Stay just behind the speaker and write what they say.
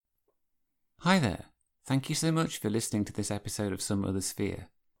Hi there. Thank you so much for listening to this episode of Some Other Sphere.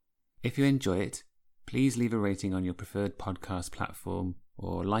 If you enjoy it, please leave a rating on your preferred podcast platform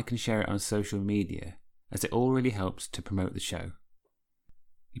or like and share it on social media, as it all really helps to promote the show.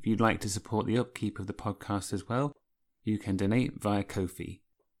 If you'd like to support the upkeep of the podcast as well, you can donate via Ko-fi.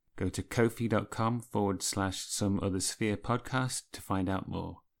 Go to ko-fi.com/Some Other Sphere podcast to find out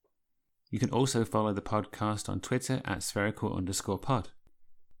more. You can also follow the podcast on Twitter at spherical_pod.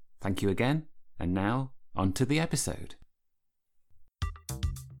 Thank you again, and now on to the episode.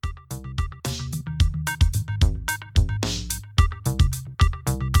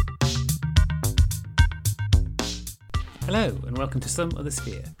 Hello, and welcome to Some Other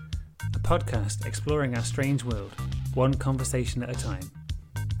Sphere, a podcast exploring our strange world, one conversation at a time.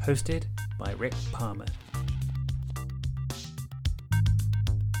 Hosted by Rick Palmer.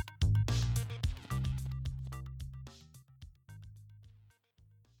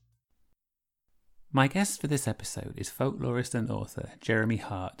 My guest for this episode is folklorist and author Jeremy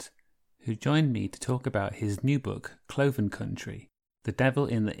Hart, who joined me to talk about his new book, Cloven Country, The Devil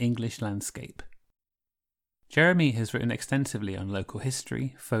in the English Landscape. Jeremy has written extensively on local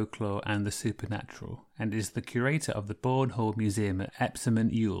history, folklore and the supernatural, and is the curator of the Bourne Hall Museum at Epsom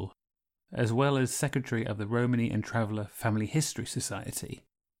and Ewell, as well as secretary of the Romany and Traveller Family History Society.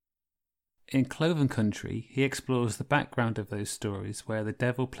 In Cloven Country, he explores the background of those stories where the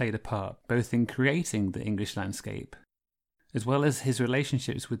devil played a part both in creating the English landscape, as well as his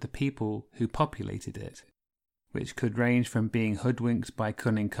relationships with the people who populated it, which could range from being hoodwinked by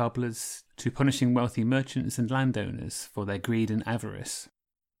cunning cobblers to punishing wealthy merchants and landowners for their greed and avarice.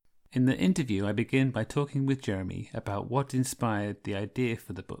 In the interview, I begin by talking with Jeremy about what inspired the idea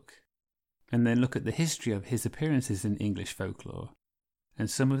for the book, and then look at the history of his appearances in English folklore, and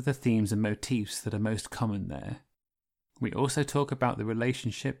some of the themes and motifs that are most common there. We also talk about the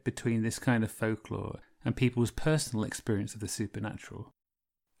relationship between this kind of folklore and people's personal experience of the supernatural,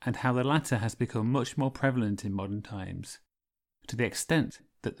 and how the latter has become much more prevalent in modern times, to the extent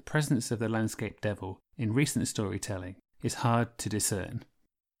that the presence of the landscape devil in recent storytelling is hard to discern.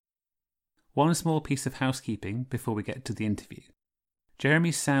 One small piece of housekeeping before we get to the interview.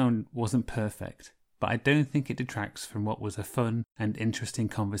 Jeremy's sound wasn't perfect, but I don't think it detracts from what was a fun and interesting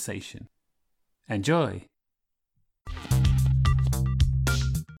conversation. Enjoy!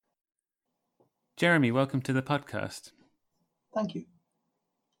 Jeremy, welcome to the podcast. Thank you.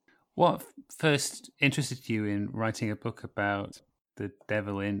 What first interested you in writing a book about the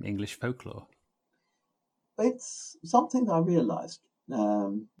devil in English folklore? It's something that I realised,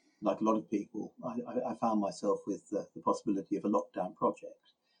 like a lot of people, I found myself with the possibility of a lockdown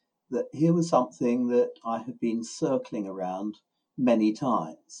project, that here was something that I had been circling around many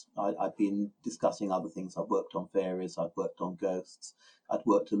times. I'd been discussing other things. I've worked on fairies, I'd worked on ghosts, I'd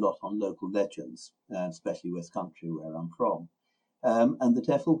worked a lot on local legends, especially West Country where I'm from. And the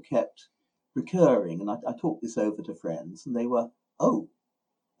devil kept recurring, and I talked this over to friends, and they were, oh,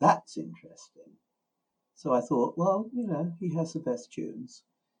 that's interesting. So I thought, well, he has the best tunes,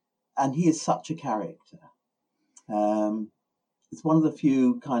 and he is such a character. It's one of the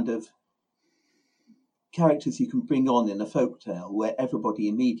few kind of characters you can bring on in a folktale where everybody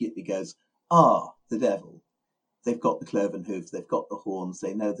immediately goes, the devil. They've got the cloven hoof, they've got the horns,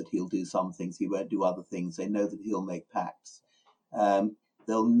 they know that he'll do some things, he won't do other things, they know that he'll make pacts.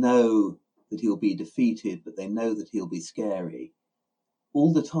 They'll know that he'll be defeated, but they know that he'll be scary.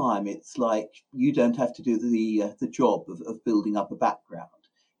 All the time, it's like you don't have to do the job of building up a background.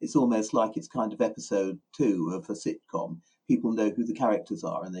 It's almost like it's kind of episode 2 of a sitcom. People know who the characters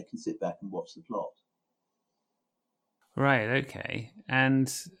are and they can sit back and watch the plot. Right, okay. And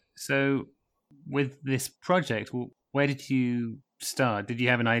so with this project, where did you start? Did you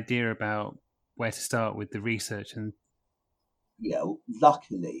have an idea about where to start with the research? And yeah,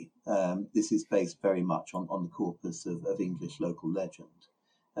 luckily, this is based very much on the corpus of English local legend.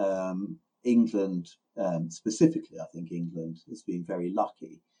 England, specifically, I think England has been very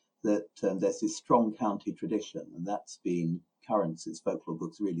lucky that there's this strong county tradition, and that's been current since folklore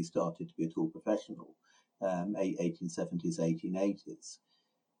books really started to be at all professional, 1870s, 1880s.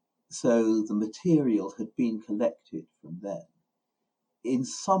 So the material had been collected from then. In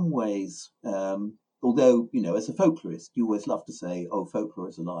some ways, although, as a folklorist, you always love to say, oh, folklore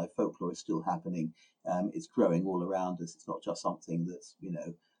is alive, folklore is still happening, it's growing all around us, it's not just something that's,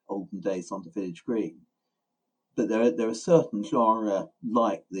 olden days on the village green. But there are certain genres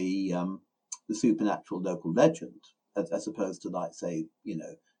like the supernatural local legend, as opposed to, like, say,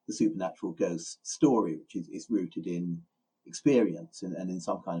 the supernatural ghost story, which is rooted in experience and in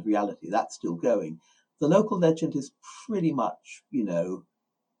some kind of reality. That's still going. The local legend is pretty much,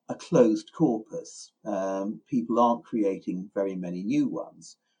 a closed corpus. People aren't creating very many new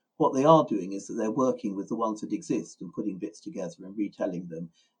ones. What they are doing is that they're working with the ones that exist and putting bits together and retelling them,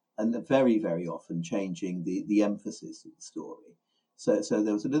 and very, very often changing the emphasis of the story. So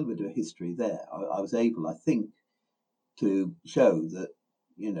there was a little bit of a history there. I was able, I think, to show that,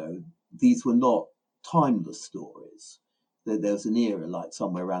 these were not timeless stories. There was an era, like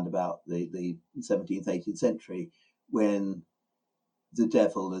somewhere around about the 17th, 18th century, when the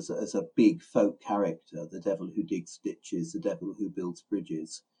devil as a big folk character, the devil who digs ditches, the devil who builds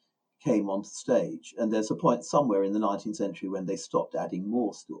bridges, came onto stage. And there's a point somewhere in the 19th century when they stopped adding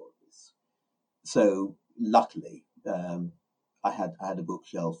more stories. So luckily, I had a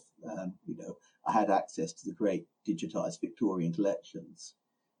bookshelf. I had access to the great digitized Victorian collections.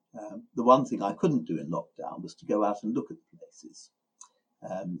 The one thing I couldn't do in lockdown was to go out and look at the places.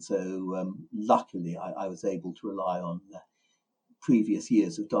 Luckily, I was able to rely on previous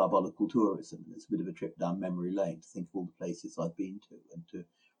years of diabolical tourism. It's a bit of a trip down memory lane to think of all the places I've been to and to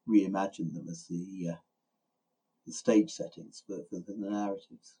reimagine them as the stage settings for the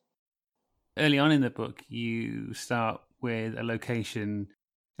narratives. Early on in the book, you start with a location,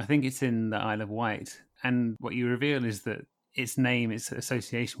 I think it's in the Isle of Wight, and what you reveal is that its name, its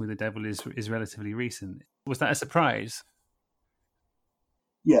association with the devil is relatively recent. Was that a surprise?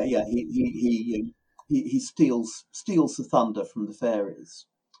 Yeah. He steals the thunder from the fairies.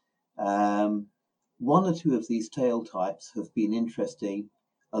 One or two of these tale types have been interesting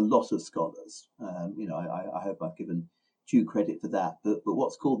a lot of scholars. I hope I've given due credit for that. But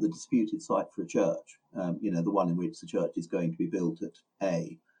what's called the disputed site for a church, the one in which the church is going to be built at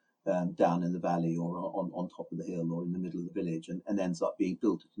A, down in the valley or on top of the hill or in the middle of the village, and ends up being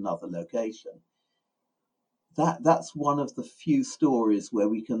built at another location. That's one of the few stories where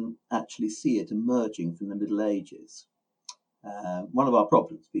we can actually see it emerging from the Middle Ages. One of our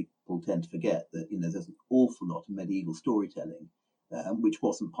problems, people tend to forget that there's an awful lot of medieval storytelling which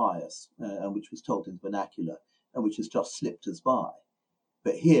wasn't pious and which was told in vernacular and which has just slipped us by.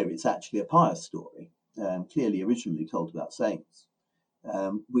 But here it's actually a pious story, clearly originally told about saints,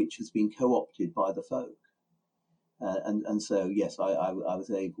 which has been co-opted by the folk. And so, yes, I was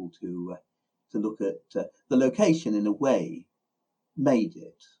able to look at the location in a way made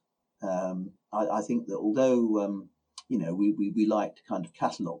it. I think that although we like to kind of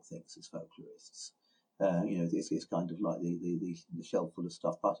catalogue things as folklorists, it's kind of like the shelf full of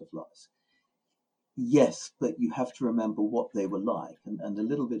stuffed butterflies. Yes, but you have to remember what they were like and a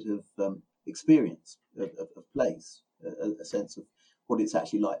little bit of experience of place, a sense of what it's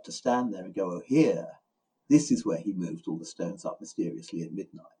actually like to stand there and go, oh, here, this is where he moved all the stones up mysteriously at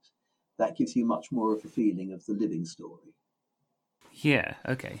midnight. That gives you much more of a feeling of the living story. Yeah,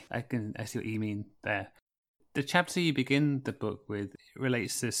 okay. I see what you mean there. The chapter you begin the book with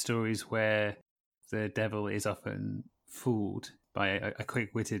relates to stories where the devil is often fooled by a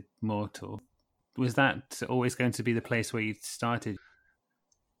quick-witted mortal. Was that always going to be the place where you started?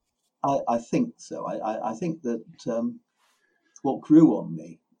 I think so. I think that what grew on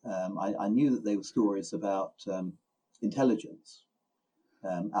me, I knew that they were stories about intelligence,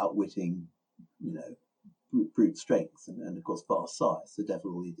 outwitting, brute strength and of course vast size. The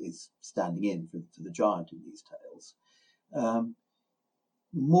devil is standing in for the giant in these tales.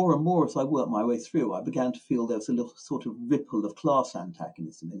 More and more as I worked my way through, I began to feel there was a little sort of ripple of class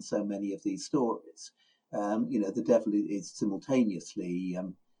antagonism in so many of these stories. The devil is simultaneously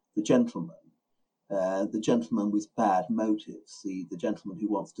the gentleman with bad motives, the gentleman who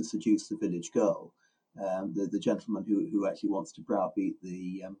wants to seduce the village girl, the gentleman who actually wants to browbeat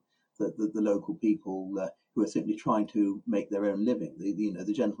the local people who are simply trying to make their own living,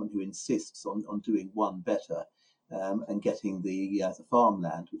 the gentleman who insists on doing one better and getting the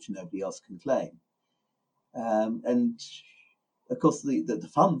farmland which nobody else can claim. And of course, the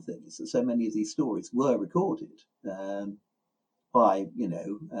fun thing is that so many of these stories were recorded by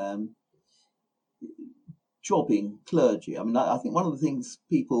jobbing clergy. I mean, I think one of the things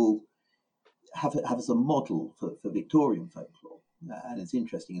people have as a model for Victorian folklore, and it's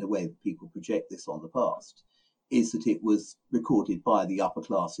interesting in a way that people project this on the past, is that it was recorded by the upper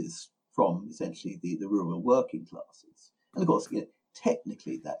classes from essentially the rural working classes. And of course,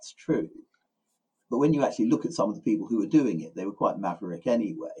 technically that's true. But when you actually look at some of the people who were doing it, they were quite maverick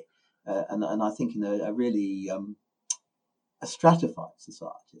anyway. And I think in a really a stratified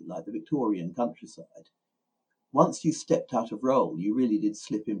society like the Victorian countryside, once you stepped out of role, you really did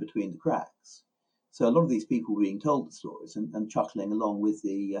slip in between the cracks. So a lot of these people were being told the stories and chuckling along with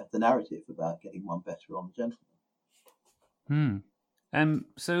the narrative about getting one better on the gentleman.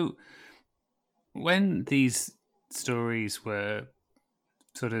 So when these stories were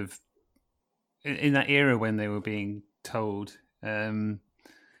sort of in that era when they were being told.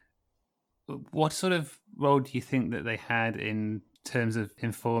 What sort of role do you think that they had in terms of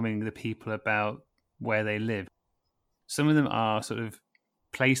informing the people about where they live? Some of them are sort of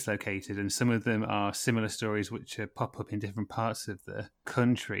place located, and some of them are similar stories which pop up in different parts of the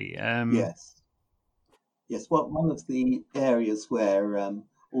country. Yes. Well, one of the areas where,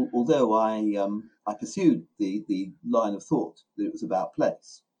 although I pursued the line of thought that it was about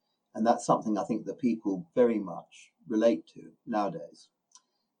place, and that's something I think that people very much relate to nowadays.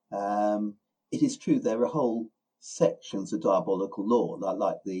 It is true there are whole sections of diabolical lore,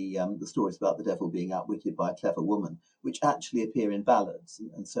 like the stories about the devil being outwitted by a clever woman, which actually appear in ballads,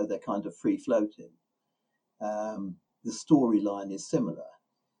 and so they're kind of free floating. The storyline is similar.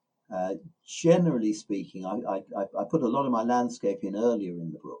 Generally speaking, I put a lot of my landscape in earlier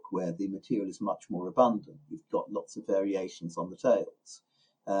in the book, where the material is much more abundant. You've got lots of variations on the tales,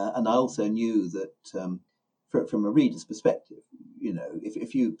 and I also knew that from a reader's perspective,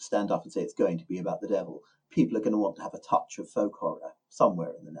 if you stand up and say it's going to be about the devil, people are going to want to have a touch of folk horror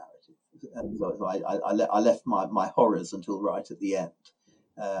somewhere in the narrative. And so I left my horrors until right at the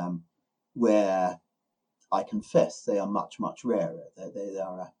end, where I confess they are much, much rarer. They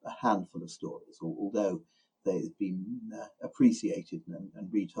are a handful of stories, although they've been appreciated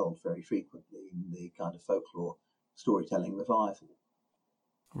and retold very frequently in the kind of folklore storytelling revival.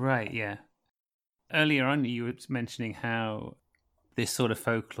 Right, yeah. Earlier on, you were mentioning how this sort of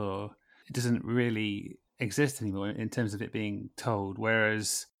folklore doesn't really exist anymore in terms of it being told,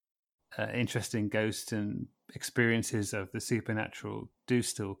 whereas interesting ghosts and experiences of the supernatural do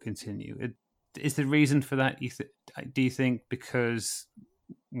still continue. Is the reason for that, do you think, because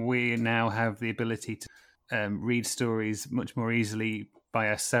we now have the ability to read stories much more easily by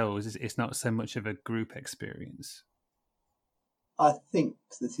ourselves? It's not so much of a group experience. I think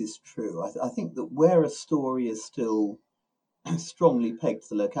this is true. I think that where a story is still strongly pegged to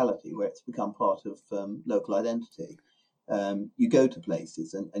the locality, where it's become part of local identity, you go to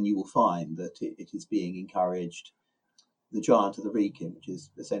places and you will find that it is being encouraged. The Giant of the Wrekin, which is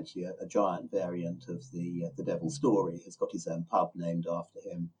essentially a giant variant of the Devil's Story, has got his own pub named after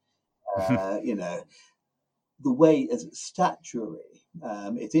him. The way as statuary,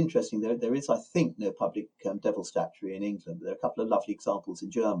 it's interesting. There is, I think, no public devil statuary in England. But there are a couple of lovely examples in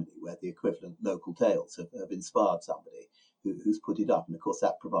Germany where the equivalent local tales have inspired somebody who's put it up, and of course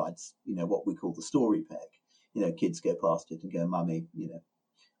that provides what we call the story peg. Kids go past it and go, "Mummy,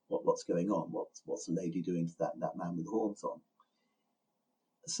 what's going on? What's the lady doing to that man with the horns on?"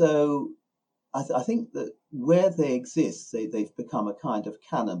 So I think that where they exist, they've become a kind of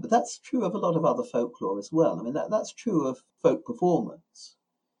canon. But that's true of a lot of other folklore as well. I mean, that's true of folk performance.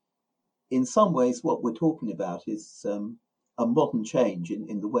 In some ways, what we're talking about is a modern change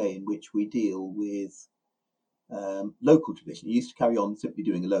in the way in which we deal with local tradition. You used to carry on simply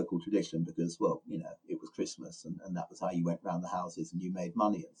doing a local tradition because, it was Christmas and that was how you went round the houses and you made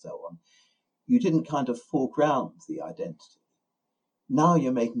money and so on. You didn't kind of foreground the identity. Now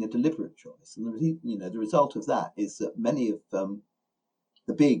you're making a deliberate choice, and the result of that is that many of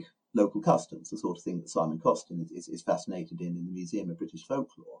the big local customs, the sort of thing that Simon Costin is fascinated in the Museum of British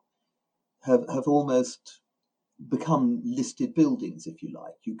Folklore, have almost become listed buildings, if you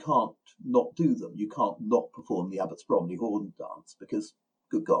like. You can't not do them. You can't not perform the Abbots Bromley Horn Dance because,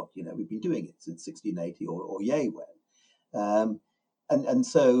 good God, we've been doing it since 1680 or yay when. And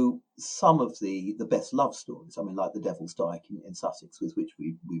so some of the best love stories, like the Devil's Dyke in Sussex, with which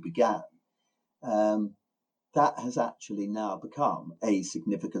we began, that has actually now become a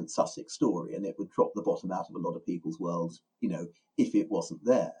significant Sussex story, and it would drop the bottom out of a lot of people's worlds, if it wasn't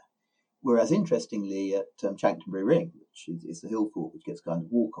there. Whereas, interestingly, at Chanctonbury Ring, which is the hill fort which gets kind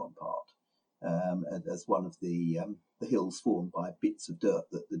of walk-on part, as one of the hills formed by bits of dirt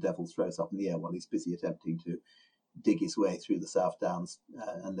that the devil throws up in the air while he's busy attempting to dig his way through the South Downs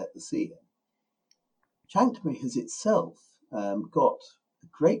and let the sea in. Chanctonbury has itself got a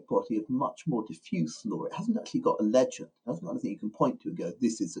great body of much more diffuse lore. It hasn't actually got a legend. It hasn't got anything you can point to and go,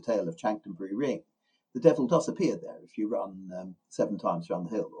 "This is the tale of Chanctonbury Ring." The devil does appear there if you run 7 times around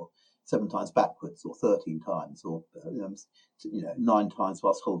the hill, or 7 times backwards, or 13 times, or 9 times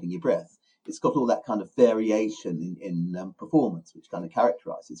whilst holding your breath. It's got all that kind of variation in performance, which kind of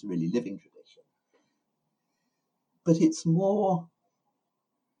characterises a really living tradition. But it's more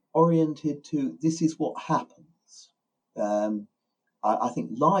oriented to this is what happens. I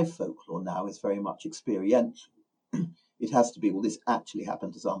think live folklore now is very much experiential. It has to be, well, this actually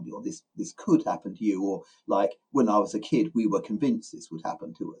happened to somebody, or this could happen to you, or like when I was a kid, we were convinced this would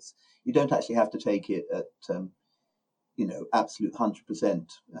happen to us. You don't actually have to take it at absolute 100%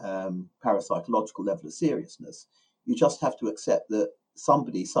 parapsychological level of seriousness. You just have to accept that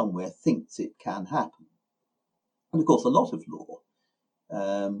somebody somewhere thinks it can happen. And of course, a lot of law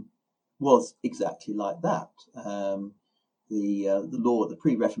was exactly like that. The law, the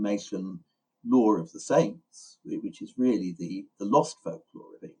pre-Reformation law of the saints, which is really the lost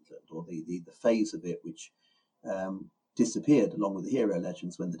folklore of England, or the phase of it which disappeared along with the hero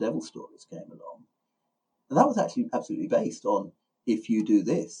legends when the devil stories came along. And that was actually absolutely based on, if you do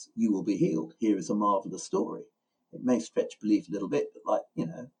this, you will be healed. Here is a marvellous story. It may stretch belief a little bit, but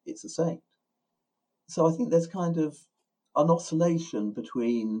it's a saint. So I think there's kind of an oscillation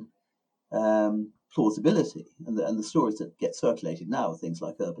between plausibility and the stories that get circulated now are things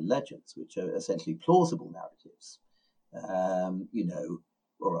like urban legends, which are essentially plausible narratives.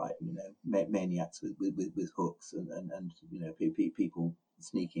 Maniacs with hooks and people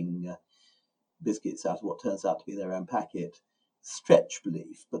sneaking biscuits out of what turns out to be their own packet, stretch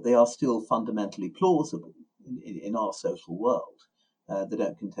belief, but they are still fundamentally plausible in our social world. They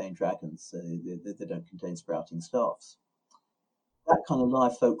don't contain dragons. They don't contain sprouting staffs. That kind of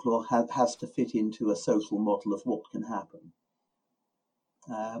live folklore has to fit into a social model of what can happen.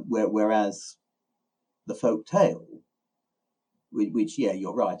 Whereas the folk tale, which,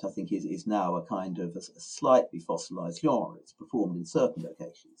 you're right, I think is now a kind of a slightly fossilized genre. It's performed in certain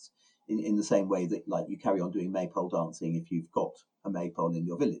locations in the same way that, like, you carry on doing maypole dancing if you've got a maypole in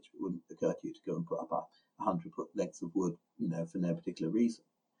your village. It wouldn't occur to you to go and put up 100-foot lengths of wood, for no particular reason.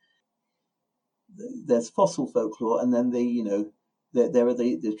 There's fossil folklore, and then there are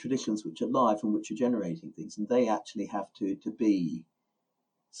the traditions which are live and which are generating things, and they actually have to be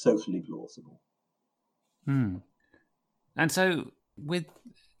socially plausible. And so, with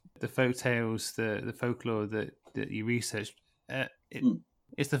the folk tales, the folklore that you researched,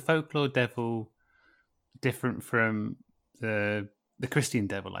 is the folklore devil different from the Christian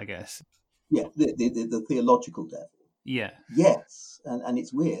devil, I guess? Yeah, the theological devil. Yeah. Yes, and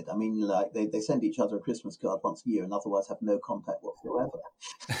it's weird. I mean, like they send each other a Christmas card once a year and otherwise have no contact whatsoever.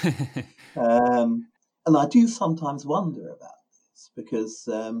 And I do sometimes wonder about this because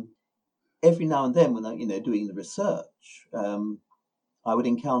every now and then when I'm doing the research, I would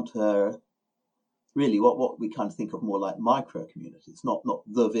encounter really what we kind of think of more like micro communities, not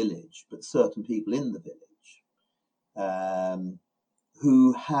the village, but certain people in the village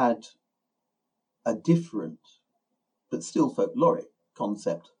who had a different but still folkloric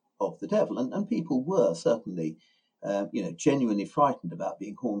concept of the devil. And people were certainly, genuinely frightened about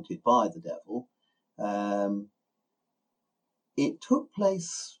being haunted by the devil. It took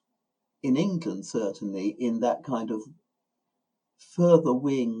place in England, certainly, in that kind of further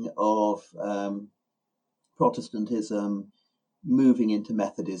wing of Protestantism moving into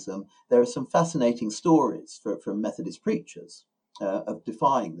Methodism. There are some fascinating stories from Methodist preachers of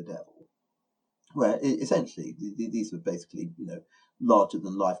defying the devil, where essentially these were basically, larger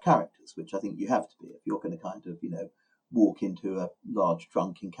than life characters, which I think you have to be if you're going to kind of, walk into a large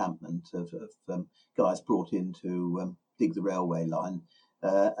drunk encampment of guys brought in to dig the railway line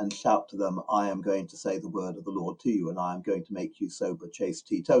and shout to them, "I am going to say the word of the Lord to you, and I am going to make you sober, chaste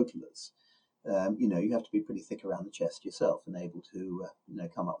teetotalers." You have to be pretty thick around the chest yourself and able to,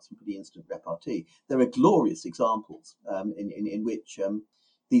 come up with some pretty instant repartee. There are glorious examples in which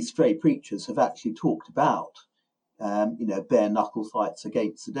these stray preachers have actually talked about, bare knuckle fights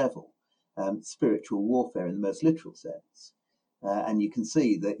against the devil, spiritual warfare in the most literal sense. And you can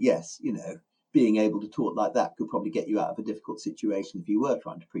see that, yes, being able to talk like that could probably get you out of a difficult situation if you were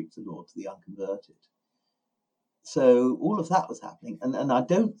trying to preach the Lord to the unconverted. So all of that was happening. And I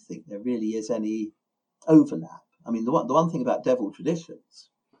don't think there really is any overlap. I mean, the one thing about devil traditions,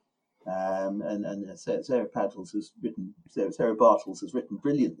 and Sarah Bartels has written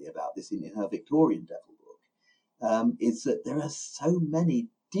brilliantly about this in her Victorian Devil book, is that there are so many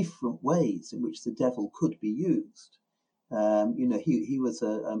different ways in which the devil could be used. He was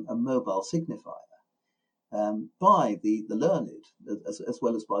a mobile signifier by the learned as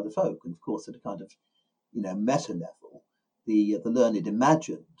well as by the folk, and of course at a kind of meta level, the learned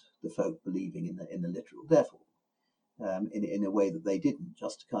imagined the folk believing in the literal devil. In a way that they didn't,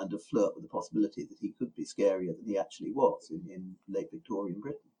 just to kind of flirt with the possibility that he could be scarier than he actually was in late Victorian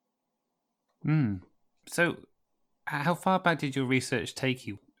Britain. So, how far back did your research take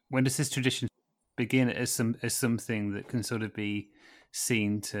you? When does this tradition begin as something that can sort of be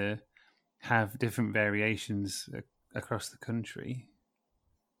seen to have different variations across the country?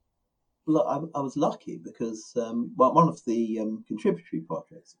 Well, I was lucky because one of the contributory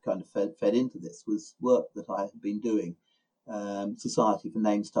projects that kind of fed into this was work that I had been doing, Society for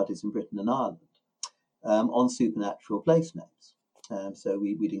Name Studies in Britain and Ireland. on supernatural place names. So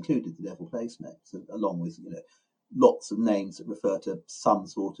we'd included the devil place names along with lots of names that refer to some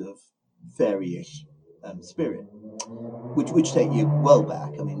sort of fairy-ish spirit, which take you well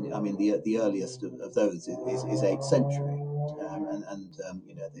back. I mean the earliest of those is 8th century, and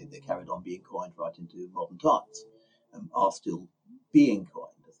they carried on being coined right into modern times, are still being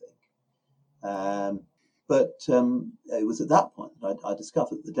coined, I think. But it was at that point that I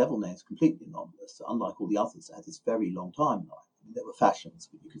discovered that the devil name is completely anomalous. Unlike all the others, it had this very long timeline. There were fashions,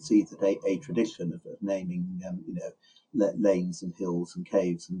 but you could see that a tradition of naming, lanes and hills and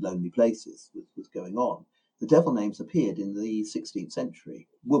caves and lonely places was going on. The devil names appeared in the 16th century.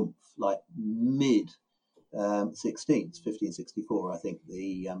 Wumpf, like mid 16th, 1564, I think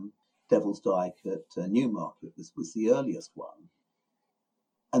the Devil's Dyke at Newmarket was the earliest one.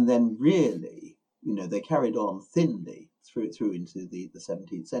 And then really, they carried on thinly through into the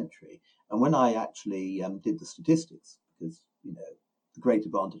 17th century. And when I actually did the statistics, because, the great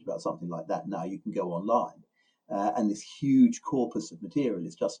advantage about something like that now, you can go online, and this huge corpus of material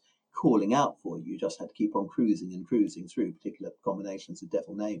is just calling out for you. You just had to keep on cruising through particular combinations of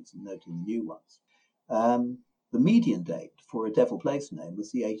devil names and noting the new ones. The median date for a devil place name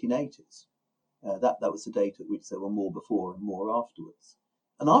was the 1880s. That was the date at which there were more before and more afterwards.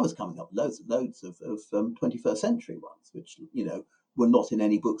 And I was coming up with loads of 21st century ones, which, were not in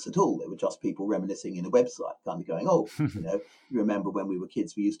any books at all. They were just people reminiscing in a website, kind of going, you remember when we were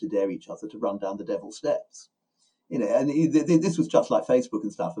kids, we used to dare each other to run down the devil's steps. And this was just like Facebook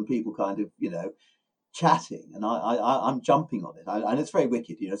and stuff, and people kind of, chatting, and I'm jumping on it. And it's very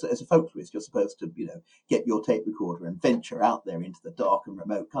wicked. As a folklorist, you're supposed to, get your tape recorder and venture out there into the dark and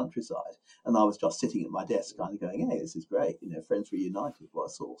remote countryside. And I was just sitting at my desk kind of going, hey, this is great. Friends reunited, what a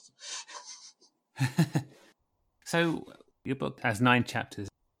source. So your book has 9 chapters,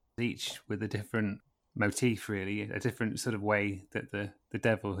 each with a different motif, really, a different sort of way that the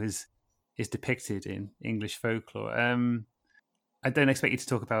devil is depicted in English folklore. I don't expect you to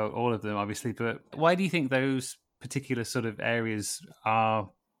talk about all of them, obviously, but why do you think those particular sort of areas are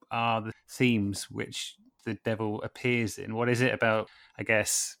the themes which the devil appears in? What is it about, I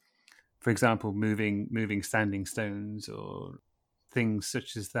guess, for example, moving standing stones or things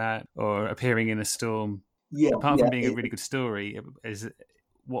such as that, or appearing in a storm? Yeah. Apart from being a really good story,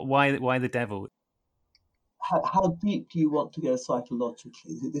 why the devil? How deep do you want to go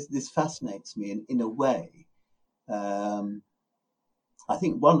psychologically? This fascinates me in a way. I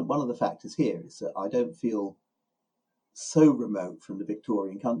think one of the factors here is that I don't feel so remote from the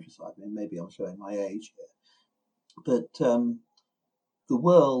Victorian countryside. I mean, maybe I'm showing my age here, but the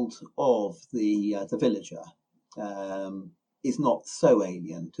world of the villager is not so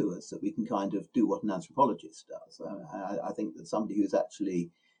alien to us that we can kind of do what an anthropologist does. I think that somebody who's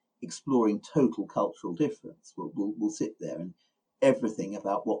actually exploring total cultural difference will sit there, and everything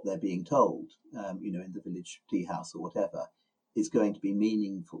about what they're being told, in the village tea house or whatever, is going to be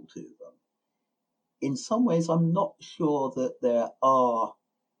meaningful to them. In some ways, I'm not sure that there are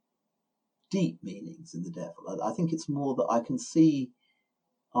deep meanings in the devil. I think it's more that I can see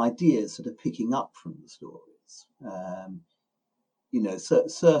ideas that are picking up from the stories.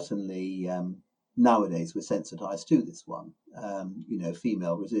 Certainly nowadays we're sensitized to this one.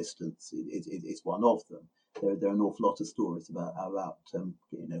 Female resistance is one of them. There are an awful lot of stories about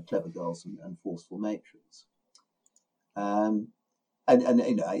clever girls and forceful matrons. And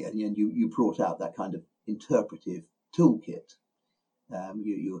you brought out that kind of interpretive toolkit.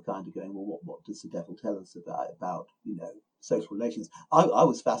 You were kind of going, well, what does the devil tell us about social relations? I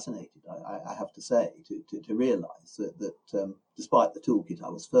was fascinated, I have to say, to realise that despite the toolkit, I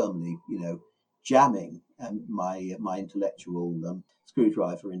was firmly, jamming my intellectual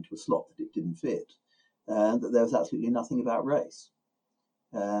screwdriver into a slot that it didn't fit, and that there was absolutely nothing about race,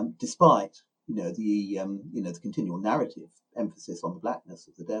 despite the continual narrative emphasis on the blackness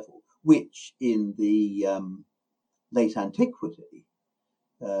of the devil, which in the late antiquity,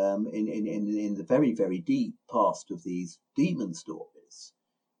 in the very, very deep past of these demon stories,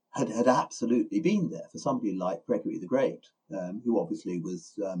 had absolutely been there for somebody like Gregory the Great, who obviously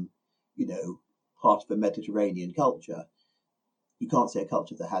was, part of a Mediterranean culture. You can't say a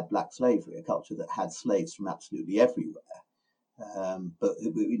culture that had black slavery, a culture that had slaves from absolutely everywhere. But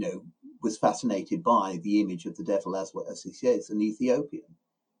was fascinated by the image of the devil as he says, an Ethiopian.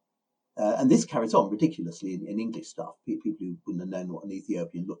 And this carries on ridiculously in English stuff. People who wouldn't have known what an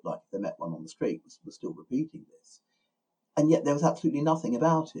Ethiopian looked like if they met one on the street were still repeating this. And yet there was absolutely nothing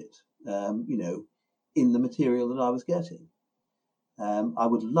about it, in the material that I was getting. I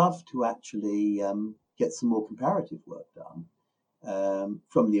would love to actually get some more comparative work done.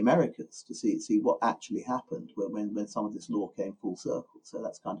 from the Americas to see what actually happened when some of this law came full circle. So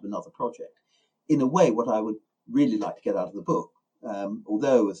that's kind of another project. In a way, what I would really like to get out of the book,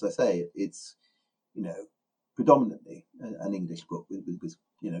 although, as I say, it's, predominantly an English book with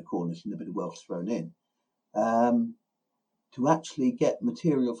Cornish and a bit of Welsh thrown in, to actually get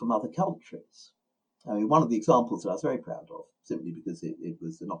material from other countries. I mean, one of the examples that I was very proud of, simply because it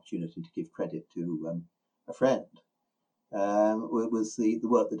was an opportunity to give credit to a friend, was the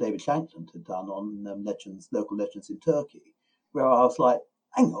work that David Shankland had done on local legends in Turkey, where I was like,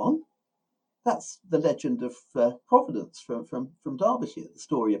 hang on, that's the legend of Providence from Derbyshire, the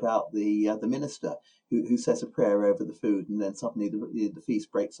story about the minister who says a prayer over the food, and then suddenly the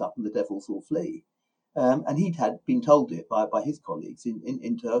feast breaks up and the devils all flee. And he'd had been told it by his colleagues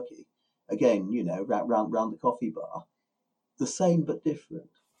in Turkey, again, round the coffee bar. The same but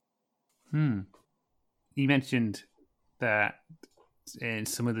different. You mentioned that in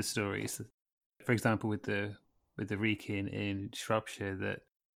some of the stories, for example, with the Wrekin in Shropshire,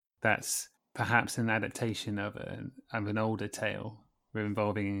 that's perhaps an adaptation of an older tale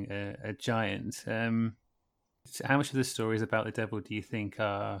involving a giant. So how much of the stories about the devil do you think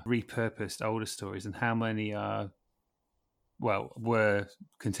are repurposed older stories, and how many were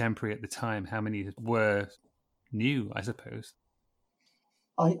contemporary at the time? How many were new, I suppose?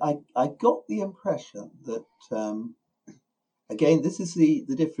 I got the impression that, again, this is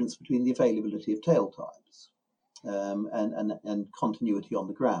the difference between the availability of tale types and continuity on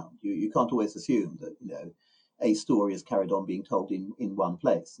the ground. You can't always assume that, a story is carried on being told in one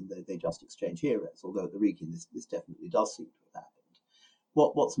place and they just exchange heroes, although at the Wrekin this definitely does seem to have happened.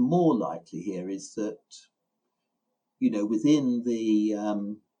 What's more likely here is that, within the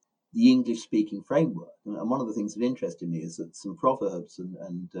English-speaking framework, and one of the things that interested me is that some proverbs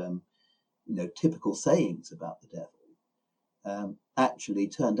and typical sayings about the devil actually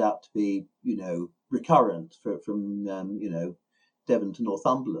turned out to be, recurrent from Devon to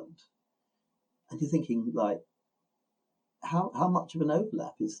Northumberland. And you're thinking, like, how much of an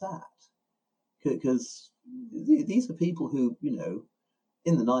overlap is that? Because these are people who,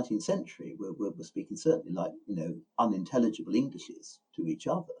 in the 19th century were speaking certainly like, unintelligible Englishes to each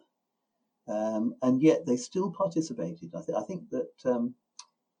other. And yet they still participated. I think that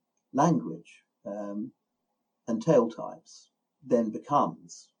language and tale types then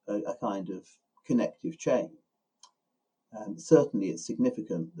becomes a kind of connective chain. Certainly it's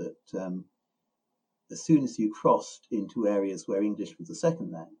significant that as soon as you crossed into areas where English was a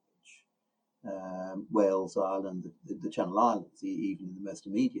second language, Wales, Ireland, the Channel Islands, even in the most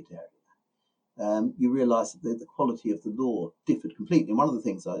immediate area, you realise that the quality of the law differed completely. And one of the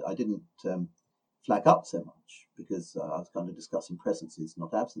things I didn't flag up so much, because I was kind of discussing presences,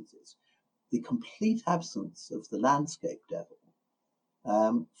 not absences, the complete absence of the landscape devil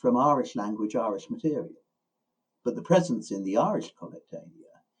from Irish language, Irish material. But the presence in the Irish collectanea,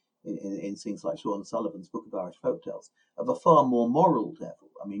 in things like Sean Sullivan's Book of Irish Folktales, of a far more moral devil.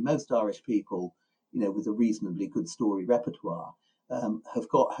 I mean, most Irish people, with a reasonably good story repertoire, have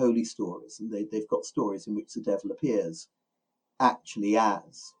got holy stories, and they've got stories in which the devil appears actually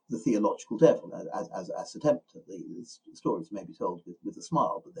as the theological devil, as attempted. The stories may be told with a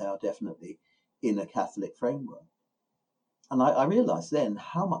smile, but they are definitely in a Catholic framework. And I realised then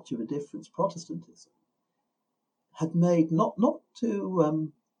how much of a difference Protestantism had made, not to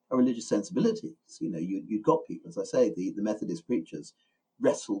a religious sensibility. So, you'd got people, as I say, the Methodist preachers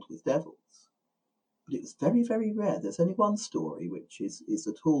wrestled with devils. But it was very, very rare. There's only one story which is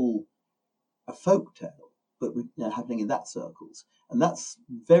at all a folk tale, but happening in that circles. And that's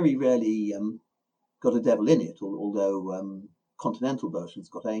very rarely got a devil in it, although continental versions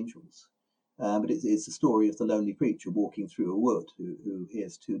got angels. But it's the story of the lonely preacher walking through a wood who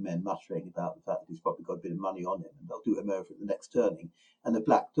hears two men muttering about the fact that he's probably got a bit of money on him and they'll do him over at the next turning. And a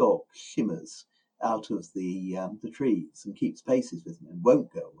black dog shimmers out of the trees and keeps paces with him and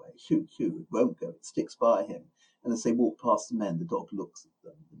won't go away. Shoo, it won't go. It sticks by him. And as they walk past the men, the dog looks at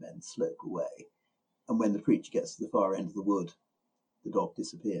them. The men slope away. And when the preacher gets to the far end of the wood, the dog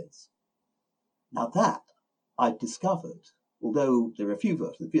disappears. Now that I've discovered, although there are a few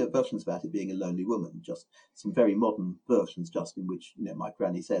versions about it being a lonely woman, just some very modern versions, just in which, my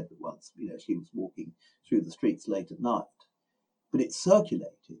granny said that once, she was walking through the streets late at night. But it's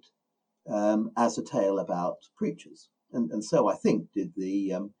circulated as a tale about preachers. And so I think did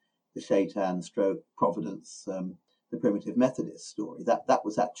the Shaitan stroke Providence, the primitive Methodist story. That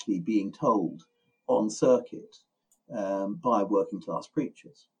was actually being told on circuit by working class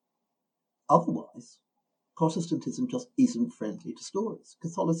preachers. Otherwise, Protestantism just isn't friendly to stories.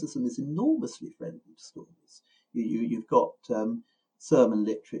 Catholicism is enormously friendly to stories. You've got sermon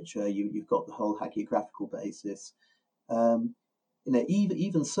literature. You've got the whole hagiographical basis.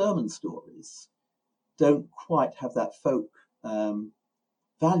 Even sermon stories don't quite have that folk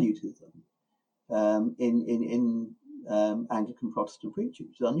value to them in Anglican Protestant preaching,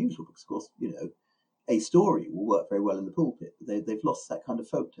 which is unusual because, of course, a story will work very well in the pulpit, but they've lost that kind of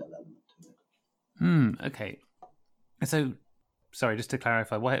folktale element to it. Okay. So, sorry, just to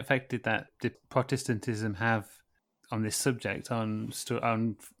clarify, what effect did Protestantism have on this subject, on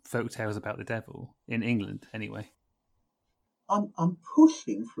folk tales about the devil in England, anyway? I'm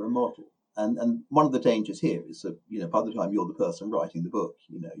pushing for a model, and one of the dangers here is that by the time you're the person writing the book,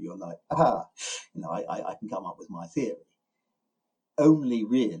 you're like, I can come up with my theory. Only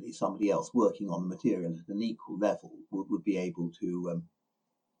really somebody else working on the material at an equal level would be able to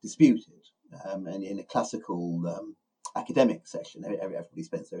dispute it. And in a classical academic session, everybody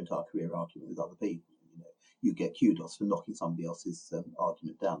spends their entire career arguing with other people. You get kudos for knocking somebody else's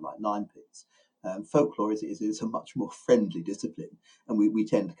argument down like ninepins. Folklore is a much more friendly discipline, and we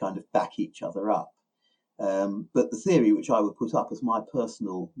tend to kind of back each other up. But the theory which I would put up as my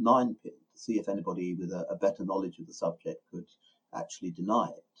personal ninepin to see if anybody with a better knowledge of the subject could actually deny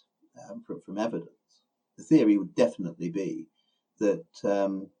it from evidence, the theory would definitely be that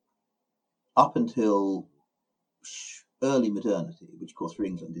up until early modernity, which of course for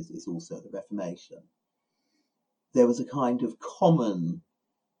England is also the Reformation, there was a kind of common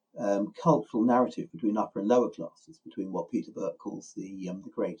cultural narrative between upper and lower classes, between what Peter Burke calls the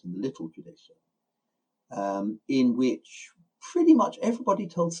great and the little tradition, in which pretty much everybody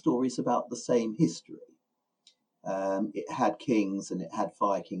told stories about the same history. It had kings and it had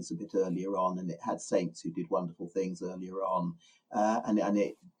fire kings a bit earlier on, and it had saints who did wonderful things earlier on, and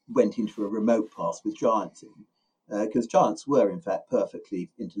it went into a remote past with giants in, because giants were in fact perfectly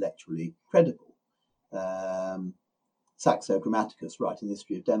intellectually credible. Saxo Grammaticus, writing the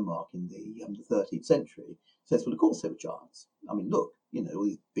history of Denmark in the 13th century, says, well, of course there were giants. I mean, look, all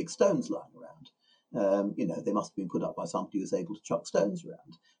these big stones lying around. They must have been put up by somebody who was able to chuck stones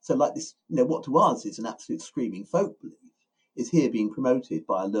around. So like this, what to us is an absolute screaming folk belief is here being promoted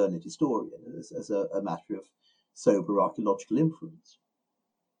by a learned historian as a matter of sober archaeological inference.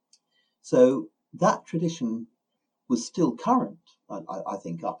 So that tradition was still current, I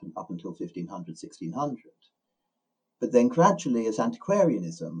think, up until 1500, 1600. But then gradually, as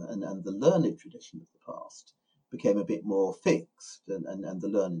antiquarianism and the learned tradition of the past became a bit more fixed, and the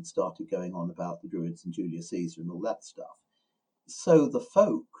learned started going on about the Druids and Julius Caesar and all that stuff, so the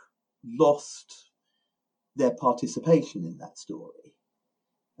folk lost their participation in that story.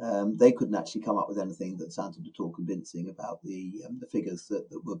 They couldn't actually come up with anything that sounded at all convincing about the figures that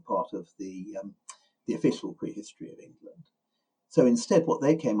were part of the official prehistory of England. So instead, what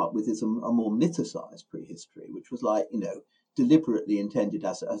they came up with is a more mythicized prehistory, which was deliberately intended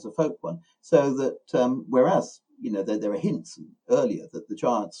as a folk one. So that whereas, there are hints earlier that the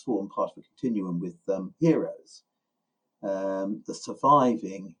giants form part of a continuum with heroes, the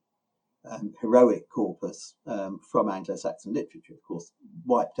surviving heroic corpus from Anglo-Saxon literature, of course,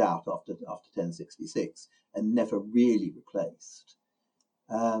 wiped out after 1066 and never really replaced.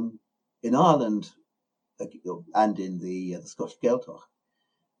 In Ireland, and in the Scottish Gaeltacht,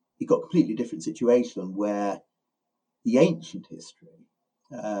 you got a completely different situation where the ancient history,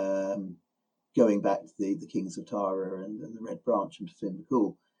 going back to the Kings of Tara and the Red Branch and to Finn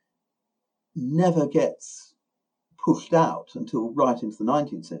McCool, never gets pushed out until right into the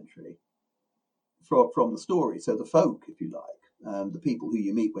 19th century from the story. So the folk, if you like, the people who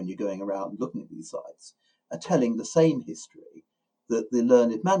you meet when you're going around looking at these sites, are telling the same history that the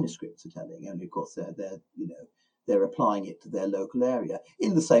learned manuscripts are telling, only of course they're applying it to their local area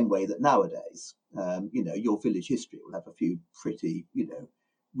in the same way that nowadays, your village history will have a few pretty,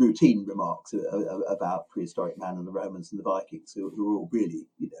 routine remarks about prehistoric man and the Romans and the Vikings, who are all really,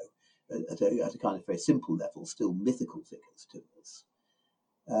 at a kind of very simple level, still mythical figures to us,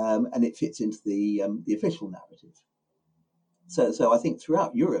 and it fits into the official narrative. So I think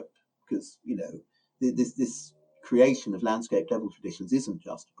throughout Europe, because this creation of landscape devil traditions isn't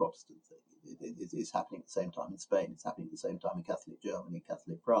just a Protestant thing. It's happening at the same time in Spain. It's happening at the same time in Catholic Germany,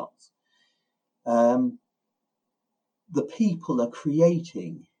 Catholic France. The people are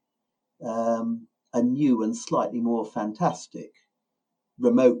creating a new and slightly more fantastic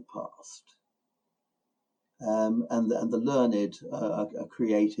remote past. And the learned are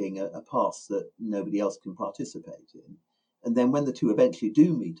creating a past that nobody else can participate in. And then when the two eventually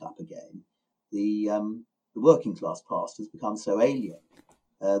do meet up again, the working class past has become so alien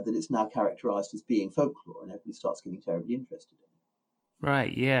that it's now characterized as being folklore, and everybody starts getting terribly interested in it.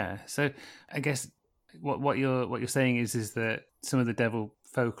 Right, yeah. So I guess what you're saying is that some of the devil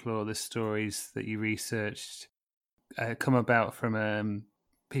folklore, the stories that you researched, come about from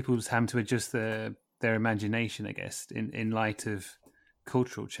people's having to adjust their imagination, I guess, in light of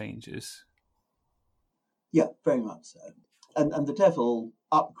cultural changes. Yeah, very much so. And the devil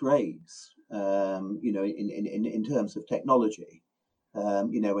upgrades, in terms of technology.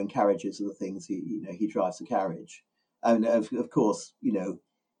 When carriages are the things he drives a carriage. And of course,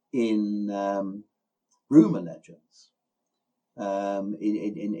 in rumor legends,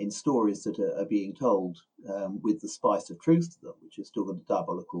 in stories that are being told with the spice of truth to them, which has still got a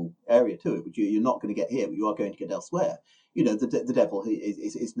diabolical area to it, which you're not going to get here, but you are going to get elsewhere. The devil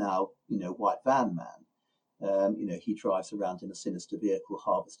is now, White Van Man. He drives around in a sinister vehicle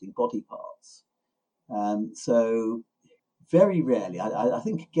harvesting body parts. So very rarely, I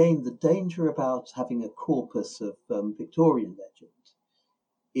think, again, the danger about having a corpus of Victorian legend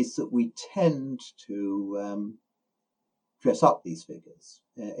is that we tend to dress up these figures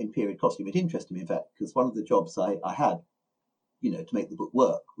in period costume. It interested me, in fact, because one of the jobs I had, to make the book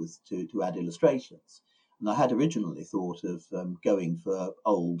work was to add illustrations. And I had originally thought of going for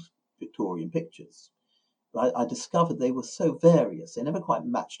old Victorian pictures. But I discovered they were so various, they never quite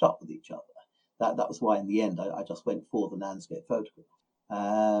matched up with each other. That was why, in the end, I just went for the landscape photograph.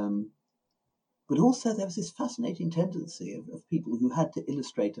 But also, there was this fascinating tendency of people who had to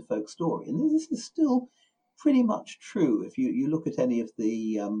illustrate a folk story. And this is still pretty much true if you look at any of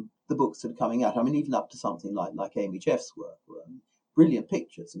the books that are coming out. I mean, even up to something like Amy Jeff's work. Brilliant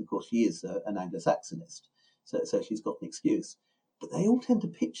pictures. And, of course, she is an Anglo-Saxonist, so she's got an excuse. But they all tend to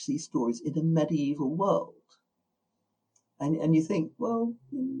pitch these stories in a medieval world. And you think, well,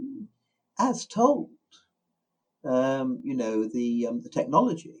 as told, the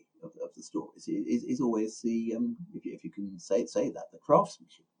technology of the stories is always the, if you can say that, the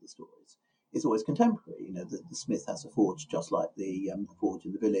craftsmanship of the stories is always contemporary. The smith has a forge just like the forge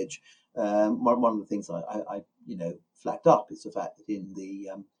in the village. One of the things I flagged up is the fact that in the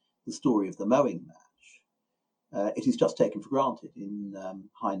story of the mowing match, it is just taken for granted in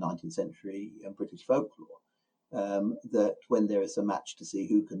high 19th century British folklore that when there is a match to see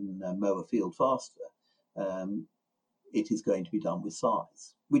who can mow a field faster, it is going to be done with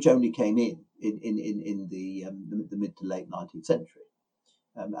scythes, which only came in the mid to late 19th century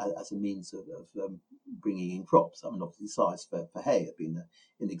as a means of bringing in crops. I mean, obviously, scythes for hay had been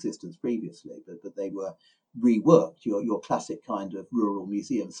in existence previously, but they were reworked. Your classic kind of rural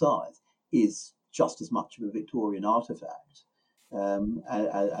museum scythe is just as much of a Victorian artefact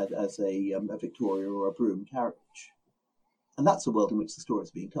as a Victoria or a broom carriage. And that's the world in which the story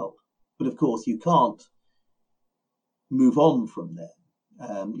is being told. But of course, you can't move on from there.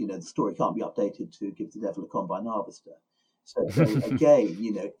 The story can't be updated to give the devil a combine harvester. So again,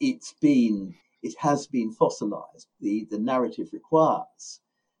 it has been fossilized. The narrative requires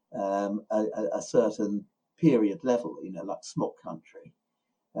a certain period level, like smock country,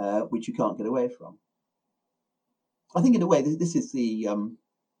 which you can't get away from. I think in a way this is the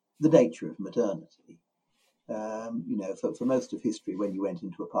nature of modernity. For most of history, when you went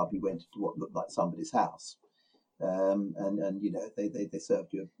into a pub, you went into what looked like somebody's house. They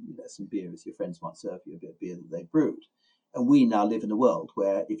served you some beer as your friends might serve you a bit of beer that they brewed. And we now live in a world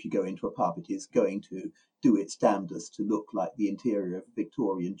where if you go into a pub, it is going to do its damnedest to look like the interior of a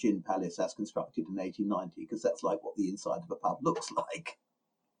Victorian gin palace as constructed in 1890, because that's like what the inside of a pub looks like.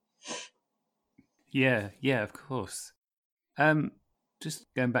 Yeah, of course. Just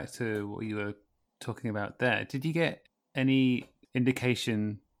going back to what you were talking about there, did you get any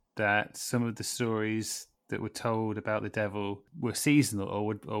indication that some of the stories that were told about the devil were seasonal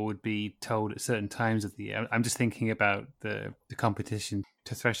or would be told at certain times of the year? I'm just thinking about the competition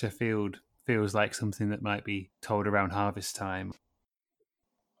to thresh a field feels like something that might be told around harvest time.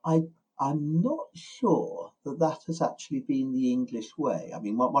 I'm not sure that has actually been the English way. I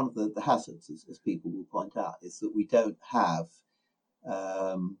mean, one of the hazards, as people will point out, is that we don't have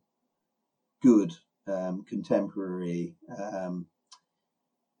good contemporary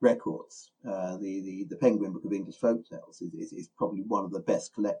records. The Penguin Book of English Folk Tales is probably one of the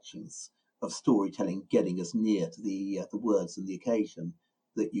best collections of storytelling, getting as near to the words and the occasion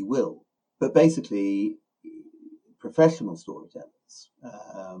that you will. But basically, professional storytellers,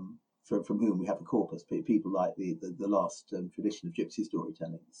 from whom we have a corpus, people like the last tradition of gypsy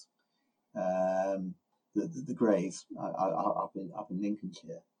storytellings, the Greys up in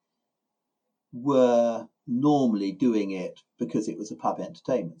Lincolnshire, were normally doing it because it was a pub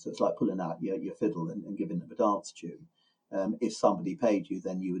entertainment. So it's like pulling out your fiddle and giving them a dance tune. If somebody paid you,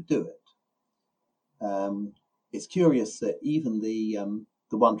 then you would do it. It's curious that even the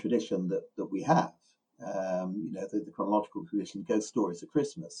one tradition that we have The chronological tradition, ghost stories at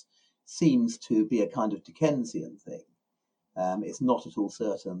Christmas, seems to be a kind of Dickensian thing. It's not at all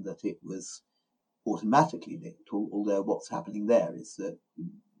certain that it was automatically linked, although what's happening there is that,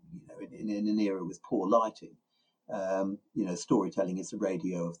 in an era with poor lighting, storytelling is the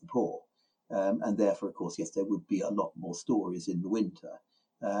radio of the poor. And therefore, of course, yes, there would be a lot more stories in the winter,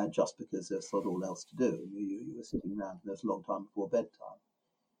 just because there's sod all else to do. You were sitting around and there's a long time before bedtime.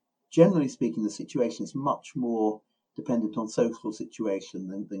 Generally speaking, the situation is much more dependent on social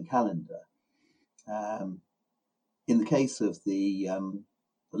situation than calendar. In the case of the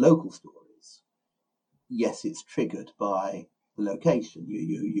local stories, yes, it's triggered by the location.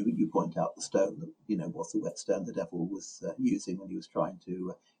 You point out the stone that, was the whetstone the devil was using when he was trying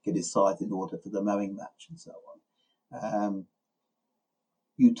to get his scythe in order for the mowing match and so on.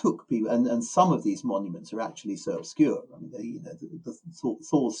 You took people, and some of these monuments are actually so obscure. I mean, the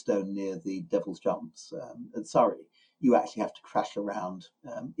Thor's stone near the Devil's Jumps at Surrey, you actually have to crash around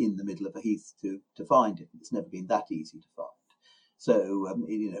in the middle of a heath to find it. It's never been that easy to find. So,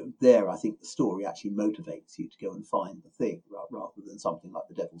 there I think the story actually motivates you to go and find the thing rather than something like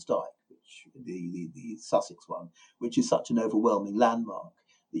the Devil's Dyke, which the Sussex one, which is such an overwhelming landmark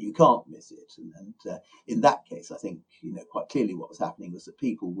that you can't miss it. And in that case, I think, quite clearly what was happening was that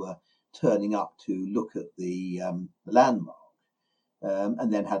people were turning up to look at the landmark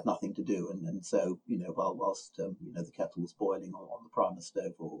and then had nothing to do. And so, whilst the kettle was boiling on the primer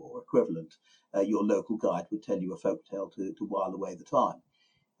stove or equivalent, your local guide would tell you a folk tale to while away the time.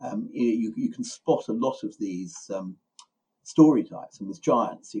 You can spot a lot of these story types, and with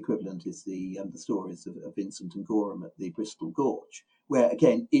giants, the equivalent is the stories of Vincent and Gorham at the Bristol Gorge, where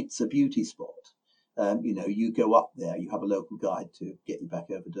again it's a beauty spot. You go up there, you have a local guide to get you back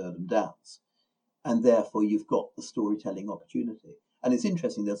over Durham Downs, and therefore you've got the storytelling opportunity. And it's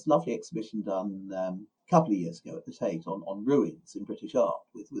interesting, there's a lovely exhibition done a couple of years ago at the Tate on ruins in British art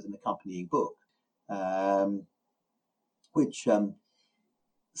with an accompanying book, which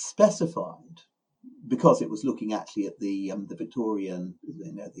specified, because it was looking actually at the Victorian,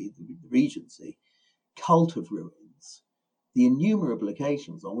 the Regency cult of ruins, the innumerable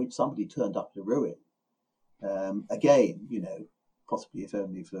occasions on which somebody turned up at a ruin. Again, possibly if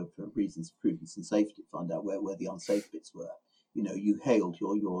only for reasons of prudence and safety, find out where the unsafe bits were. You hailed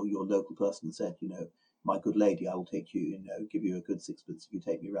your local person and said, my good lady, I will take you, give you a good sixpence if you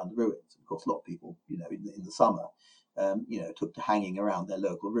take me around the ruins. Of course, a lot of people, in the summer, took to hanging around their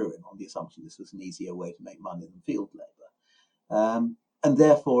local ruin on the assumption this was an easier way to make money than field labour. And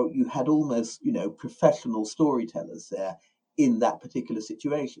therefore, you had almost, professional storytellers there in that particular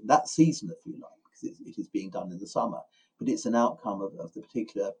situation, that season, if you like, because it is being done in the summer, but it's an outcome of the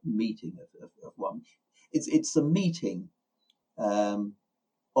particular meeting of one. It's a meeting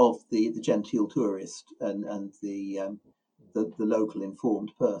of the genteel tourist and the local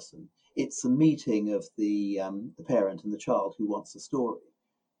informed person. It's a meeting of the parent and the child who wants a story.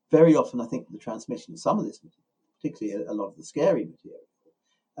 Very often, I think the transmission of some of this material, particularly a lot of the scary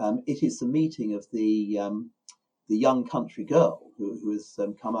material, it is the meeting of the young country girl who has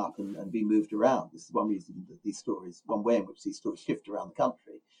come up and been moved around. This is one reason that these stories, one way in which these stories shift around the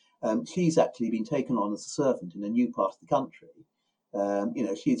country. She's actually been taken on as a servant in a new part of the country.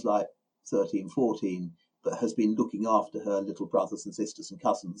 She's like 13, 14, but has been looking after her little brothers and sisters and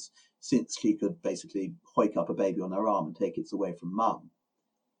cousins since she could basically hoik up a baby on her arm and take it away from mum.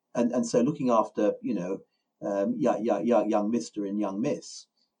 And so looking after, young Mr. and young Miss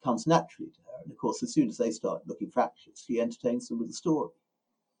comes naturally to her. And of course, as soon as they start looking fractious, she entertains them with a story.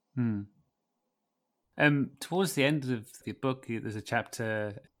 Towards the end of the book, there's a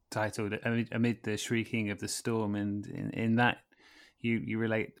chapter titled "Amid the Shrieking of the Storm," and in that you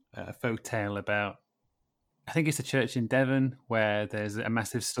relate a folk tale about, I think it's a church in Devon where there's a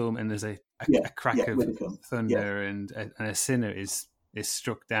massive storm and there's a crack of thunder and a sinner is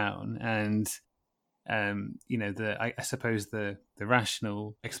struck down, and I suppose the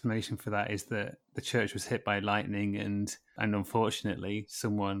rational explanation for that is that the church was hit by lightning and unfortunately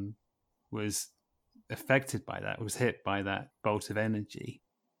someone was affected by that, was hit by that bolt of energy.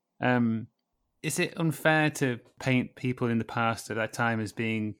 Is it unfair to paint people in the past at that time as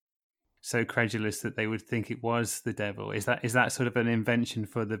being so credulous that they would think it was the devil? Is that sort of an invention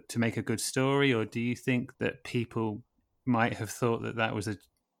to make a good story, or do you think that people might have thought that was a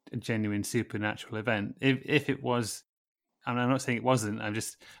genuine supernatural event? If it was, and I'm not saying it wasn't,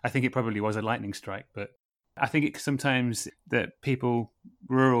 I think it probably was a lightning strike, but I think it sometimes that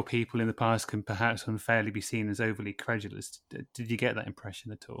rural people in the past can perhaps unfairly be seen as overly credulous. Did you get that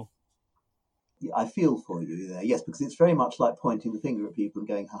impression at all? I feel for you there, yes, because it's very much like pointing the finger at people and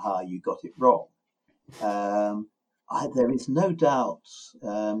going, haha, you got it wrong. There is no doubt,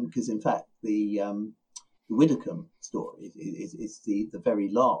 because in fact the Widdicombe story is the very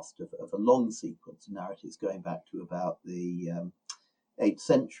last of a long sequence of narratives going back to about the 8th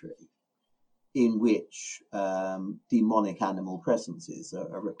century, in which demonic animal presences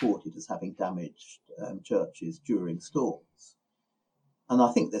are reported as having damaged churches during storms. And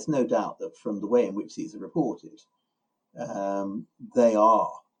I think there's no doubt that from the way in which these are reported, they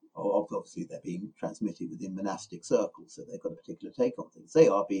are, obviously they're being transmitted within monastic circles, so they've got a particular take on things. They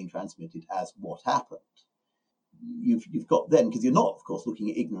are being transmitted as what happened. You've got then, because you're not, of course, looking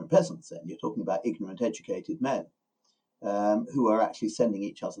at ignorant peasants then, you're talking about ignorant, educated men who are actually sending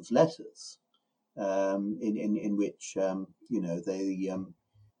each other's letters in which,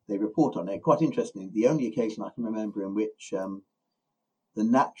 they report on it. Quite interestingly, the only occasion I can remember in which the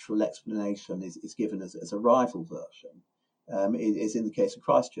natural explanation is given as a rival version is in the case of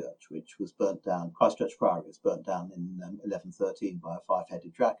Christchurch, which was burnt down. Christchurch Priory was burnt down in 1113 by a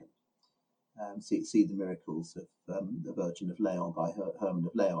five-headed dragon. See the miracles of the Virgin of Leon by Herman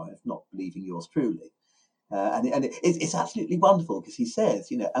of Leon, if not believing yours truly. And it's absolutely wonderful because he says,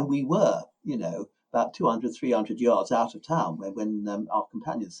 and we were, about 200, 300 yards out of town when our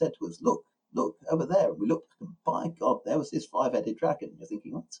companions said to us, look over there. And we looked, and by God, there was this five-headed dragon. You're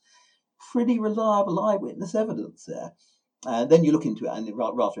thinking, that's pretty reliable eyewitness evidence there. And then you look into it, and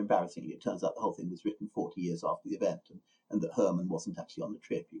rather embarrassingly, it turns out the whole thing was written 40 years after the event, and that Herman wasn't actually on the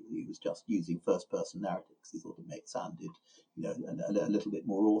trip. He was just using first-person narrative because he thought it sounded, a little bit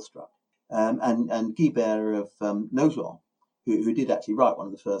more awestruck. And Guibert of Nogent, who did actually write one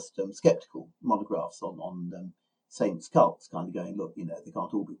of the first skeptical monographs on saints' cults, kind of going, look, they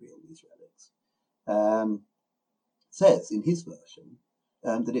can't all be real, these relics, says in his version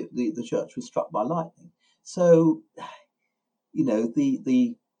that the church was struck by lightning. So,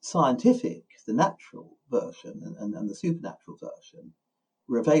 the scientific, the natural version and the supernatural version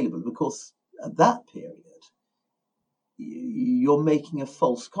were available. Of course, at that period, you're making a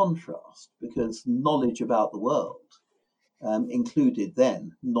false contrast because knowledge about the world included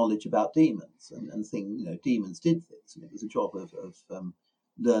then knowledge about demons and things. Demons did things, and it was a job of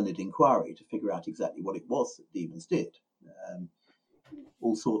learned inquiry to figure out exactly what it was that demons did.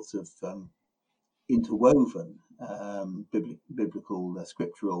 All sorts of interwoven biblical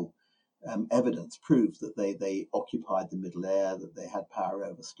scriptural evidence proved that they occupied the middle air, that they had power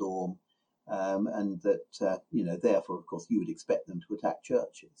over storm, and that therefore, of course, you would expect them to attack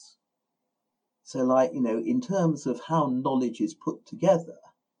churches. So, in terms of how knowledge is put together,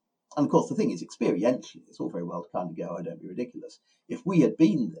 and of course the thing is, experientially, it's all very well to kind of go, oh, don't be ridiculous. If we had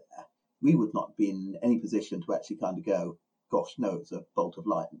been there, we would not be in any position to actually kind of go, gosh, no, it's a bolt of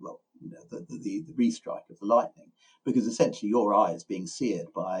lightning. Well, the restrike of the lightning, because essentially your eye is being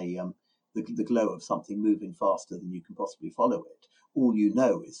seared by the glow of something moving faster than you can possibly follow it. All you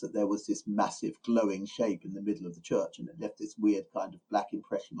know is that there was this massive glowing shape in the middle of the church, and it left this weird kind of black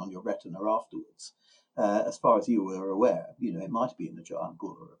impression on your retina afterwards. As far as you were aware, it might have been a giant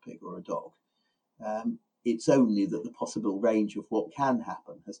bull or a pig or a dog. It's only that the possible range of what can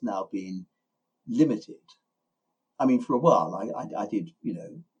happen has now been limited. I mean, for a while, I did,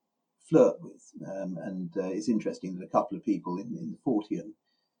 flirt with, and it's interesting that a couple of people in the Fortean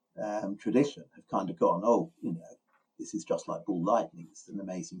tradition have kind of gone, oh, this is just like bull lightning. It's an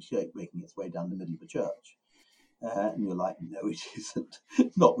amazing shape making its way down the middle of a church. And you're like, no, it isn't.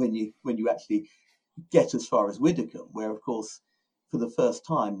 Not when you actually get as far as Widdicombe, where, of course, for the first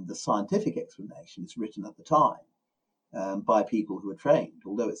time, the scientific explanation is written at the time by people who are trained.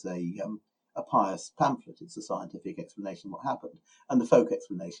 Although it's a pious pamphlet, it's a scientific explanation of what happened. And the folk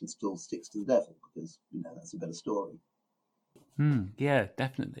explanation still sticks to the devil because, that's a better story. Yeah,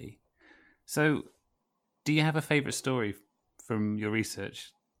 definitely. So, do you have a favourite story from your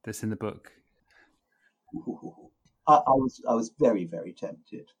research that's in the book? I was very, very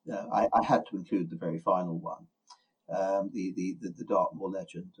tempted. I had to include the very final one, the Dartmoor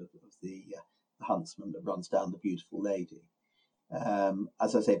legend of the huntsman that runs down the beautiful lady.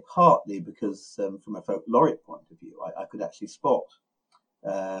 As I say, partly because from a folkloric point of view, I could actually spot,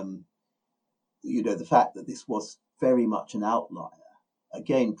 the fact that this was very much an outlier.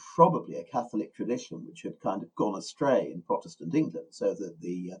 Again, probably a Catholic tradition which had kind of gone astray in Protestant England, so that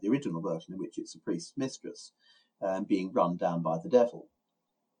the original version in which it's a priest's mistress being run down by the devil,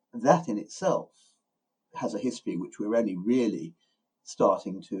 that in itself has a history which we're only really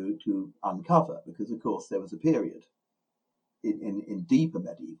starting to uncover, because of course there was a period in deeper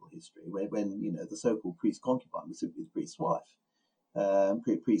medieval history when the so-called priest concubine was simply the priest's wife.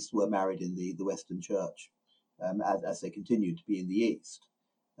 Priests were married in the Western Church as they continued to be in the East.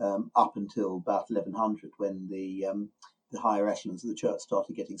 up until about 1100, when the higher echelons of the church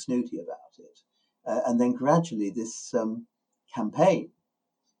started getting snooty about it. And then gradually this campaign,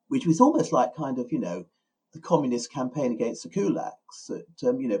 which was almost like kind of, the communist campaign against the kulaks, that,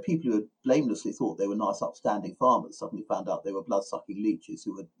 people who had blamelessly thought they were nice, upstanding farmers suddenly found out they were blood-sucking leeches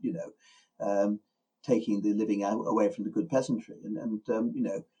who were, taking the living away from the good peasantry. And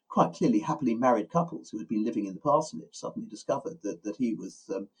quite clearly happily married couples who had been living in the parsonage suddenly discovered that he was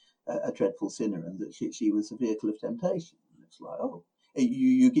a dreadful sinner and that she was a vehicle of temptation. And it's like, oh,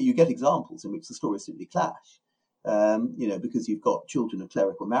 you get examples in which the stories simply clash, because you've got children of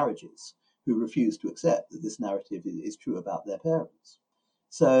clerical marriages who refuse to accept that this narrative is true about their parents.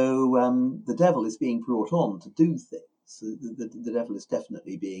 So the devil is being brought on to do things. The devil is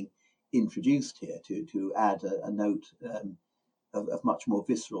definitely being introduced here to add a note of much more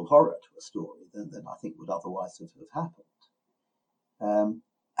visceral horror to a story than I think would otherwise have happened.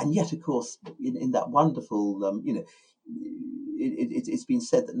 And yet, of course, in that wonderful, it's been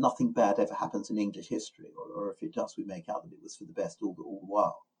said that nothing bad ever happens in English history, or if it does, we make out that it was for the best all the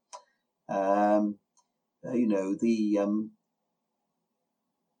while. The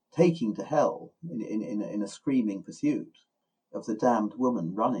taking to hell in a screaming pursuit of the damned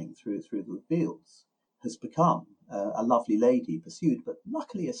woman running through the fields has become a lovely lady pursued, but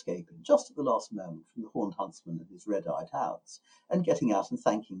luckily escaping just at the last moment from the horned huntsman and his red-eyed hounds, and getting out and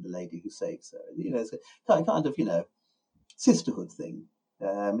thanking the lady who saves her. It's a kind of sisterhood thing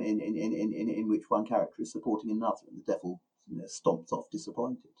in which one character is supporting another, and the devil stomps off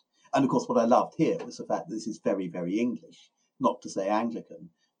disappointed. And of course, what I loved here was the fact that this is very, very English, not to say Anglican,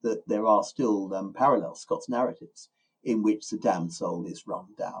 that there are still parallel Scots narratives in which the damned soul is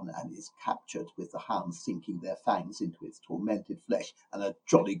run down and is captured with the hounds sinking their fangs into its tormented flesh, and a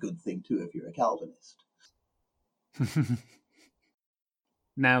jolly good thing too if you're a Calvinist.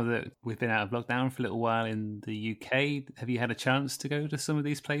 Now that we've been out of lockdown for a little while in the UK, have you had a chance to go to some of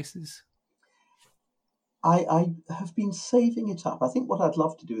these places? I have been saving it up. I think what I'd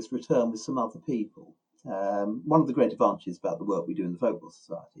love to do is return with some other people. One of the great advantages about the work we do in the Folklore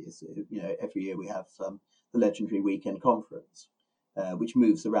Society is, every year we have the legendary weekend conference, which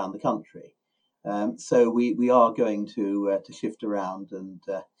moves around the country. So we are going to shift around, and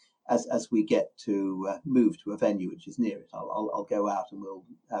as we get to move to a venue which is near it, I'll go out and we'll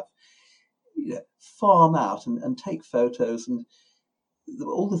have farm out and take photos and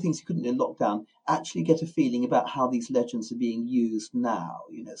all the things you couldn't do in lockdown. Actually get a feeling about how these legends are being used now.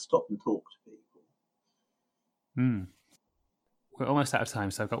 Stop and talk to people. We're almost out of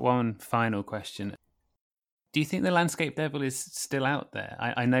time, so I've got one final question. Do you think the landscape devil is still out there?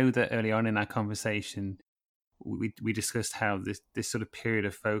 I know that early on in our conversation, we discussed how this sort of period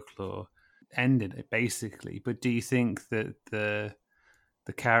of folklore ended, basically. But do you think that the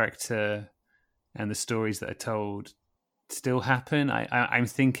character and the stories that are told still happen? I'm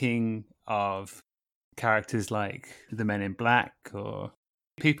thinking of characters like the Men in Black, or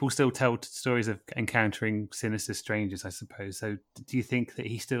people still tell stories of encountering sinister strangers, I suppose. So do you think that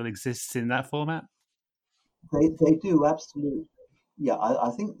he still exists in that format? They do, absolutely. Yeah, I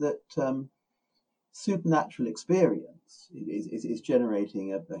think that supernatural experience is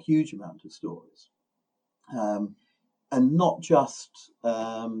generating a huge amount of stories, and not just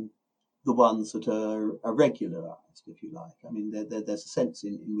the ones that are regularized, if you like. I mean, there's a sense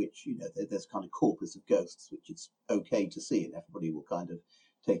in which there's kind of corpus of ghosts which it's okay to see, and everybody will kind of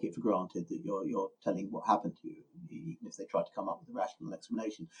take it for granted that you're telling what happened to you, even if they try to come up with a rational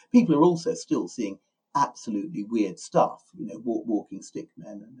explanation. People are also still seeing absolutely weird stuff, walking stick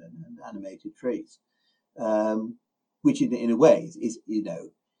men and animated trees, which in a way is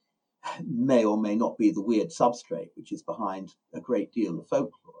may or may not be the weird substrate which is behind a great deal of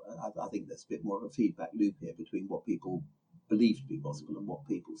folklore. I think there's a bit more of a feedback loop here between what people believe to be possible and what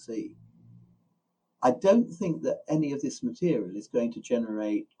people see. I don't think that any of this material is going to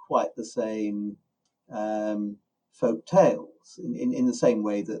generate quite the same folk tales in the same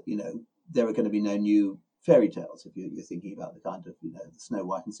way that there are going to be no new fairy tales. If you're thinking about the kind of the Snow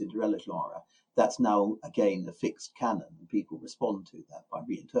White and Cinderella genre, that's now again a fixed canon, and people respond to that by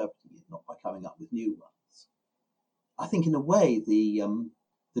reinterpreting it, not by coming up with new ones. I think in a way the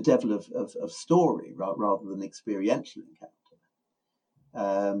devil of story rather than experiential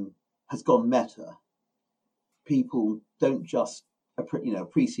encounter has gone meta. People don't just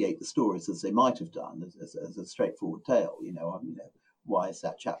appreciate the stories as they might have done as a straightforward tale. Why is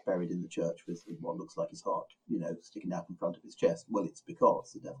that chap buried in the church with what looks like his heart, sticking out in front of his chest? Well, it's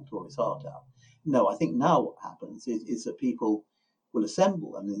because the devil tore his heart out. No, I think now what happens is that people will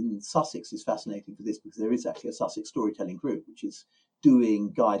assemble. I mean, Sussex is fascinating for this because there is actually a Sussex storytelling group which is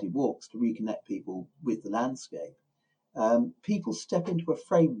doing guided walks to reconnect people with the landscape, people step into a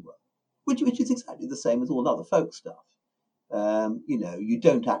framework, which is exactly the same as all other folk stuff. You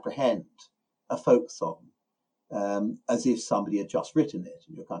don't apprehend a folk song as if somebody had just written it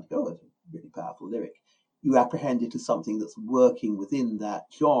and you're kind of go, oh, it's a really powerful lyric. You apprehend it as something that's working within that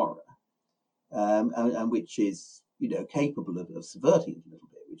genre, and which is, capable of subverting it a little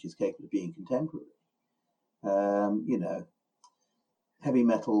bit, which is capable of being contemporary. Heavy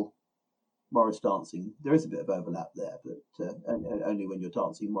metal, Morris dancing, there is a bit of overlap there, but only when you're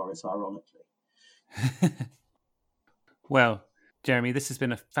dancing Morris ironically. Well, Jeremy, this has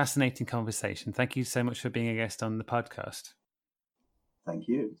been a fascinating conversation. Thank you so much for being a guest on the podcast. Thank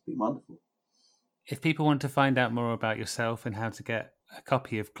you. It's been wonderful. If people want to find out more about yourself and how to get a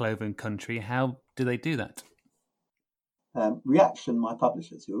copy of Cloven Country, how do they do that? Reaction, my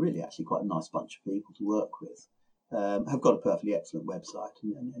publishers, who are really actually quite a nice bunch of people to work with, have got a perfectly excellent website,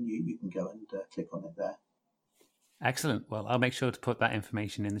 and you can go and click on it there. Excellent. Well, I'll make sure to put that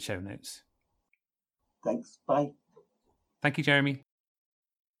information in the show notes. Thanks. Bye. Thank you, Jeremy.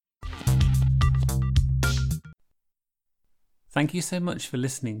 Thank you so much for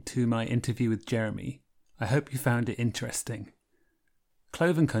listening to my interview with Jeremy. I hope you found it interesting.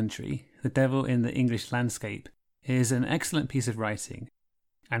 Cloven Country, The Devil in the English Landscape, is an excellent piece of writing,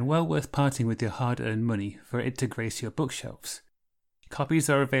 and well worth parting with your hard-earned money for it to grace your bookshelves. Copies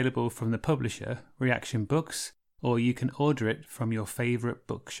are available from the publisher, Reaction Books, or you can order it from your favourite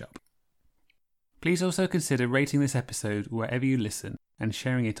bookshop. Please also consider rating this episode wherever you listen and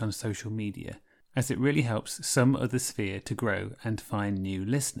sharing it on social media, as it really helps Some Other Sphere to grow and find new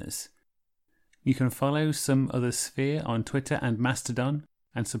listeners. You can follow Some Other Sphere on Twitter and Mastodon,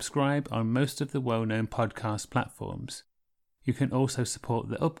 and subscribe on most of the well-known podcast platforms. You can also support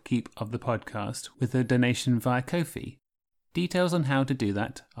the upkeep of the podcast with a donation via Ko-fi. Details on how to do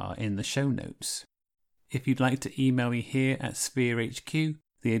that are in the show notes. If you'd like to email me here at SphereHQ,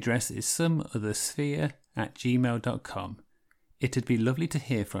 the address is someothersphere@gmail.com. It'd be lovely to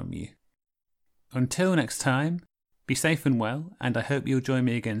hear from you. Until next time, be safe and well, and I hope you'll join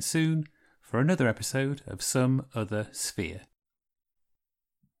me again soon for another episode of Some Other Sphere.